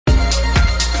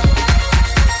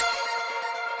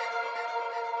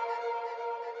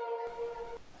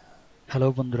Hello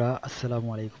বন্ধুরা, আসসালামু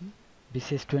আলাইকুম।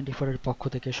 বিসিএস 24 এর পক্ষ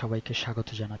থেকে সবাইকে স্বাগত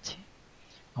জানাচ্ছি।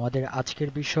 আমাদের আজকের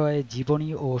বিষয় জীবনী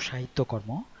ও সাহিত্যকর্ম।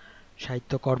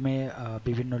 সাহিত্যকর্মে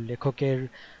বিভিন্ন লেখকের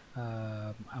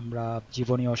আমরা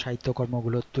জীবনী ও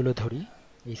সাহিত্যকর্মগুলো তুলে ধরি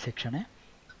এই সেকশনে।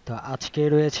 তো আজকে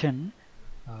রয়েছেন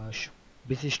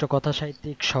বিশিষ্ট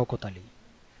কথাসাহিত্যিক শওকত আলী।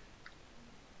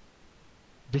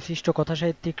 বিশিষ্ট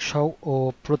কথাসাহিত্যিক ও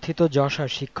প্রথিতযশা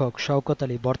শিক্ষক শওকত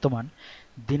আলী বর্তমান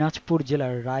দিনাজপুর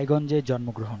জেলার রায়গঞ্জে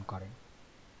জন্মগ্রহণ করেন।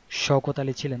 শওকত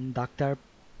আলী ছিলেন ডাক্তার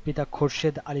পিতা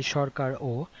খোরশেদ আলী সরকার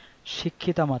ও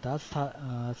শিক্ষিতা মাতা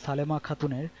সালেমা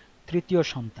খাতুনের তৃতীয়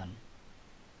সন্তান।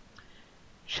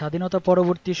 স্বাধীনতা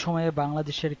পরবর্তী সময়ে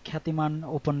বাংলাদেশের খ্যাতিমান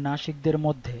ঔপন্যাসিকদের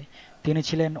মধ্যে তিনি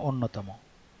ছিলেন অন্যতম।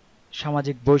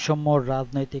 সামাজিক বৈষম্য,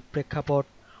 রাজনৈতিক প্রেক্ষাপট,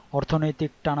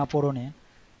 অর্থনৈতিক টানাপোড়েনে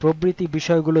প্রভৃতি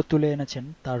বিষয়গুলো তুলে এনেছেন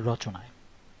তার রচনায়।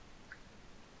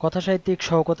 কথাসাহিত্যিক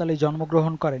শওকত আলী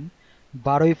জন্মগ্রহণ করেন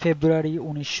 12 ফেব্রুয়ারি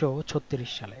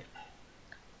 1936 সালে।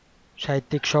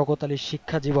 সাহিত্যিক শওকত আলীর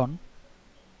শিক্ষা জীবন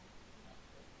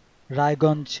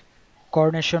Raiganj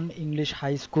coronation English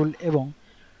high school এবং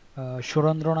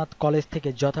সুরেন্দ্রনাথ কলেজ থেকে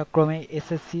যথাক্রমে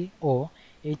এসএসসি ও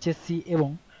এইচএসসি এবং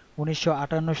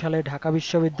 1958 সালে ঢাকা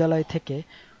বিশ্ববিদ্যালয় থেকে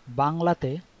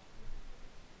বাংলাতে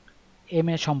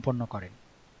এমএ সম্পন্ন করেন।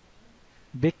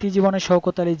 ব্যক্তিজীবনে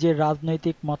শওকত আলী যে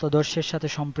রাজনৈতিক মতাদর্শের সাথে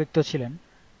সম্পৃক্ত ছিলেন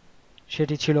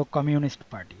সেটি ছিল কমিউনিস্ট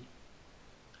পার্টি।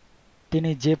 তিনি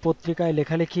যে পত্রিকায়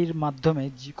লেখালেখির মাধ্যমে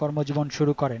কর্মজীবন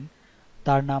শুরু করেন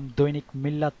তার নাম দৈনিক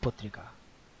মিল্লাত পত্রিকা।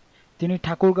 তিনি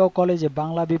ঠাকুরগাঁও কলেজে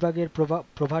বাংলা বিভাগের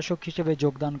প্রভাষক হিসেবে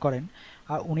যোগদান করেন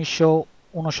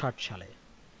 1959 সালে।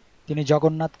 তিনি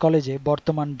জগন্নাথ কলেজে,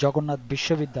 বর্তমান জগন্নাথ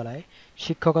বিশ্ববিদ্যালয়ে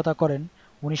শিক্ষকতা করেন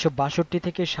 1962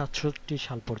 থেকে 1967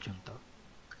 সাল পর্যন্ত।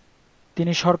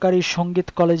 তিনি সরকারি সঙ্গীত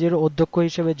কলেজের অধ্যক্ষ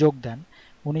হিসেবে যোগ দেন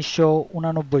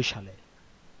 1989 সালে।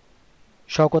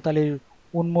 শওকত আলীর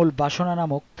উন্মূল বাসনা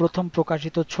নামক প্রথম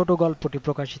প্রকাশিত ছোট গল্পটি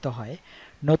প্রকাশিত হয়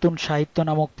নতুন সাহিত্য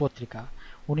নামক পত্রিকা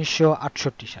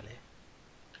 1968 সালে।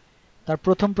 তার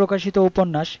প্রথম প্রকাশিত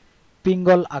উপন্যাস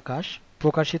পিঙ্গল আকাশ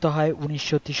প্রকাশিত হয়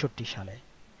 1963 সালে।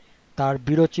 তার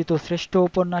বিরচিত শ্রেষ্ঠ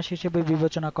উপন্যাস হিসেবে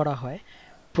বিবেচনা করা হয়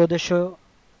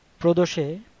প্রদোষে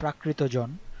প্রাকৃতজন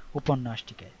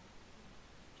উপন্যাসটিকে।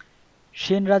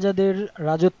 সেন রাজাদের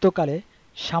রাজত্বকালে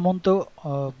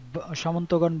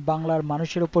সামন্তগণ বাংলার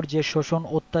মানুষের উপর যে শোষণ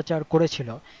অত্যাচার করেছিল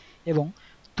এবং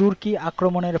তুর্কি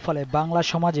আক্রমণের ফলে বাংলা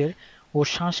সমাজের ও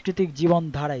সাংস্কৃতিক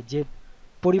জীবনধারায় যে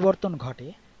পরিবর্তন ঘটে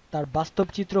তার বাস্তব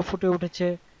চিত্র ফুটে উঠেছে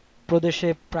প্রদেশে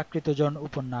প্রাকৃতজন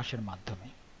উপন্যাসের মাধ্যমে।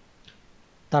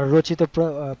 তার রচিত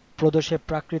প্রদেশে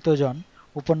প্রাকৃতজন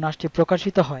উপন্যাসটি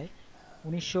প্রকাশিত হয়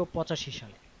 1985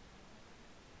 সালে।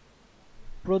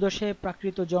 প্রদেশে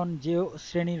প্রাকৃতজন যে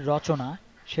শ্রেণীর রচনা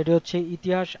সেটি হচ্ছে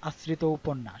ইতিহাস আশ্রিত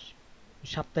উপন্যাস।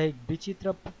 সাপ্তাহিক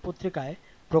বিচিত্রা পত্রিকায়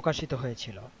প্রকাশিত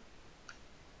হয়েছিল।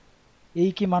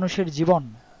 এই কি মানুষের জীবন,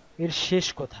 এর শেষ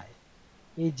কোথায়?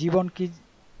 এই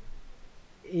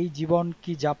জীবন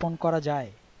কি যাপন করা যায়?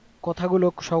 কথাগুলো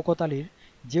শওকত আলীর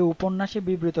যে উপন্যাসে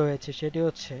বিবৃত হয়েছে সেটি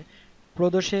হচ্ছে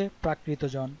প্রদোষে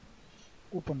প্রাকৃতজন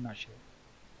উপন্যাসে।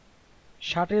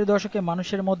 60-এর দশকে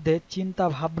মানুষের মধ্যে চিন্তা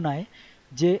ভাবনায়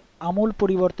যে আমূল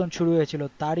পরিবর্তন শুরু হয়েছিল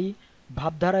তারই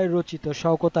ভাবধারায় রচিত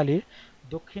শওকত আলীর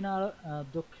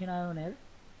দক্ষিণায়নের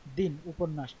দিন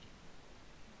উপন্যাসটি।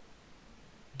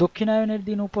 দক্ষিণায়নের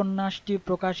দিন উপন্যাসটি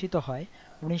প্রকাশিত হয়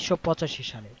 1985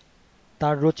 সালে।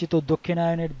 তার রচিত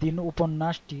দক্ষিণায়নের দিন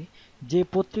উপন্যাসটি যে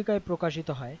পত্রিকায় প্রকাশিত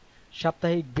হয়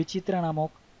সাপ্তাহিক বিচিত্রা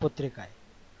নামক পত্রিকায়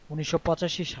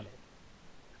 1985 সালে।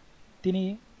 তিনি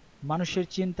মানুষের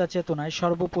চিন্তা চেতনায়,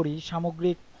 সর্বোপরি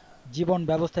সামগ্রিক জীবন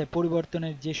ব্যবস্থায়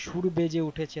পরিবর্তনের যে সুর বেজে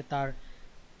উঠেছে তার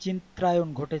চিত্রায়ন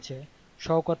ঘটেছে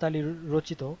শওকত আলীর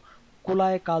রচিত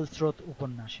কুলায় কালস্রোত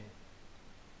উপন্যাসে।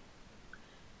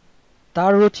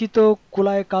 তার রচিত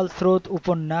কুলায় কালস্রোত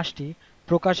উপন্যাসটি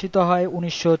প্রকাশিত হয়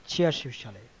 1986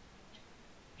 সালে।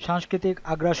 সাংস্কৃতিক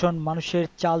আগ্রাসন, মানুষের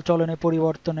চালচলনে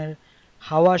পরিবর্তনের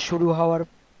হাওয়া শুরু হওয়ার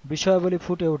বিষয়াবলী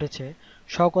ফুটে উঠেছে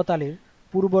শওকত আলীর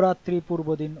পূর্বরাত্রি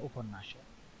পূর্বদিন উপন্যাসে।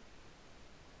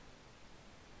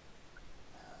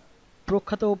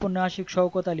 প্রখ্যাত ঔপন্যাসিক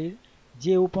শওকত আলীর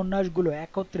যে উপন্যাসগুলো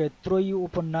একত্রে ত্রয়ী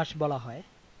উপন্যাস বলা হয়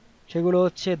সেগুলো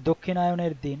হচ্ছে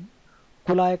দক্ষিণায়নের দিন,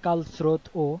 কুলায় কালস্রোত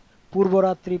ও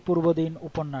পূর্বরাত্রি পূর্বদিন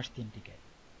উপন্যাস তিনটিকে।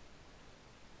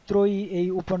 ত্রয়ী এই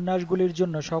উপন্যাসগুলির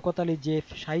জন্য শওকত আলী যে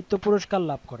সাহিত্য পুরস্কার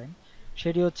লাভ করেন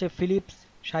সেটি হচ্ছে ফিলিপস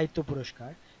সাহিত্য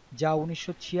পুরস্কার, যা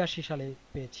 1986 সালে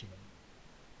পেয়েছিলেন।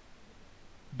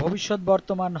 ভবিষ্যৎ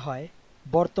বর্তমান হয়,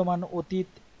 বর্তমান অতীত,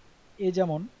 এ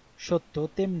যেমন সত্য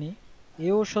তেমনি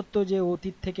এও সত্য যে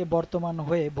অতীত থেকে বর্তমান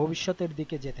হয়ে ভবিষ্যতের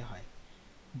দিকে যেতে হয়।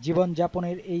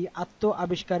 জীবনযাপনের এই আত্ম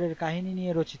আবিষ্কারের কাহিনী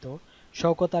নিয়ে রচিত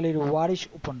শওকত আলীর ওয়ারিশ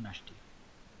উপন্যাসটি।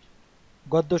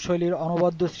 গদ্যশৈলীর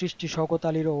অনবদ্য সৃষ্টি শওকত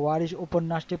আলীর ওয়ারিশ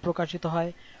উপন্যাসটি প্রকাশিত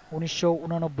হয়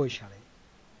 1989 সালে।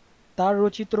 তার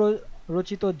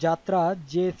রচিত যাত্রা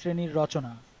যে শ্রেণীর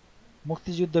রচনা,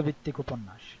 মুক্তিযুদ্ধ ভিত্তিক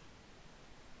উপন্যাস।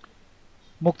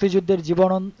 মুক্তিযুদ্ধের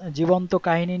জীবন্ত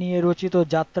কাহিনী নিয়ে রচিত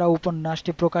যাত্রা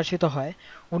উপন্যাসটি প্রকাশিত হয়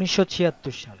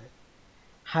 1976 সালে।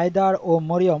 হায়দার ও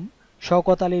মরিয়ম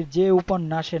শওকত আলীর যে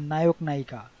উপন্যাসের নায়ক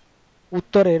নায়িকা।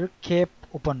 উত্তরের ক্ষেপ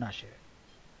উপন্যাসে।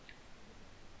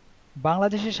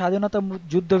 বাংলাদেশের স্বাধীনতা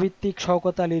যুদ্ধভিত্তিক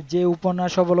শওকত আলীর যে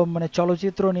উপন্যাস অবলম্বনে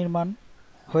চলচ্চিত্র নির্মাণ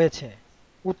হয়েছে।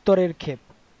 উত্তরের ক্ষেপ,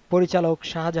 পরিচালক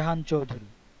শাহজাহান চৌধুরী।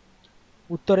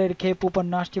 উত্তরের ক্ষেপ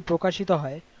উপন্যাসটি প্রকাশিত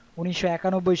হয়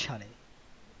 1991 সালে,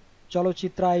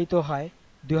 চলচ্চিত্রায়িত হয়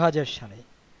 2000 সালে।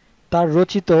 তার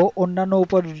রচিত অন্যান্য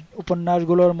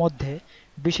উপন্যাসগুলোর মধ্যে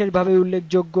বিশেষভাবে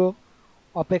উল্লেখযোগ্য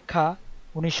অপেক্ষা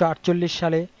 1948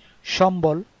 সালে,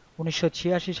 সম্বল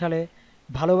 1986 সালে,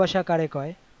 ভালোবাসা কারে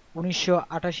কয়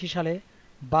 1988 সালে,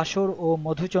 বাসর ও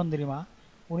মধুচন্দ্রিমা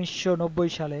 1990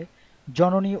 সালে,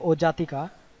 জননী ও জাতিকা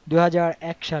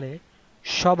 2001 সালে,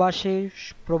 সবাসে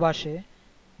প্রবাসে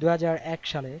 2001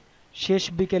 সালে, শেষ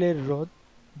বিকেলের রোদ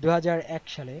 2001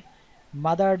 সালে,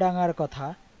 মাদারডাঙ্গার কথা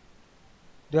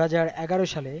 2011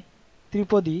 সালে,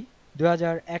 ত্রিপদী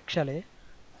 2001 সালে,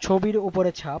 ছবির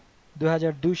উপরে ছাপ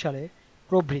 2002 সালে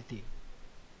প্রভৃতি।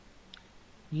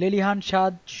 লেলিহান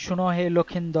সাজ শুনো হে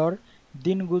লখিন্দর,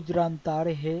 দিন গুজরান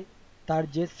তার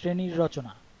যে শ্রেণীর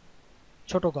রচনা।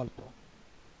 ছোট গল্প।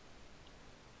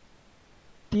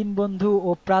 তিন বন্ধু ও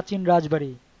প্রাচীন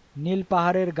রাজবাড়ি, নীল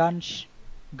পাহাড়ের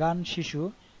গান শিশু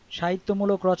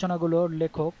সাহিত্যমূলক রচনাগুলোর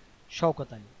লেখক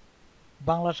শওকত আলী।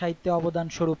 বাংলা সাহিত্যে অবদান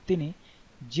স্বরূপ তিনি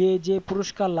যে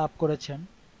পুরস্কার লাভ করেছেন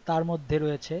তার মধ্যে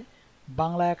রয়েছে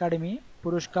বাংলা একাডেমি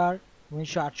পুরস্কার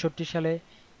 1968 সালে,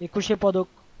 21 পদক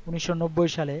 1990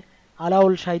 সালে,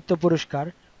 আলাওল সাহিত্য পুরস্কার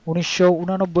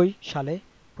 1989 সালে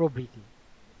প্রভৃতি।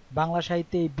 বাংলা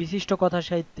সাহিত্যে এই বিশিষ্ট কথা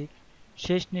সাহিত্যিক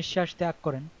শেষ নিঃশ্বাস ত্যাগ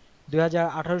করেন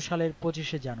 2018 সালের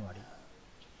 25শে জানুয়ারি।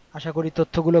 আশা করি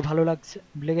তথ্যগুলো ভালো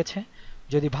লেগেছে।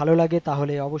 যদি ভালো লাগে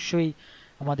তাহলে অবশ্যই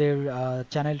আমাদের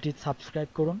চ্যানেলটি সাবস্ক্রাইব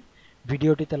করুন,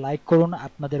 ভিডিওটিতে লাইক করুন,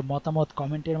 আপনাদের মতামত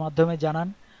কমেন্টের মাধ্যমে জানান।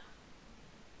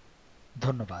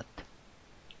 ধন্যবাদ।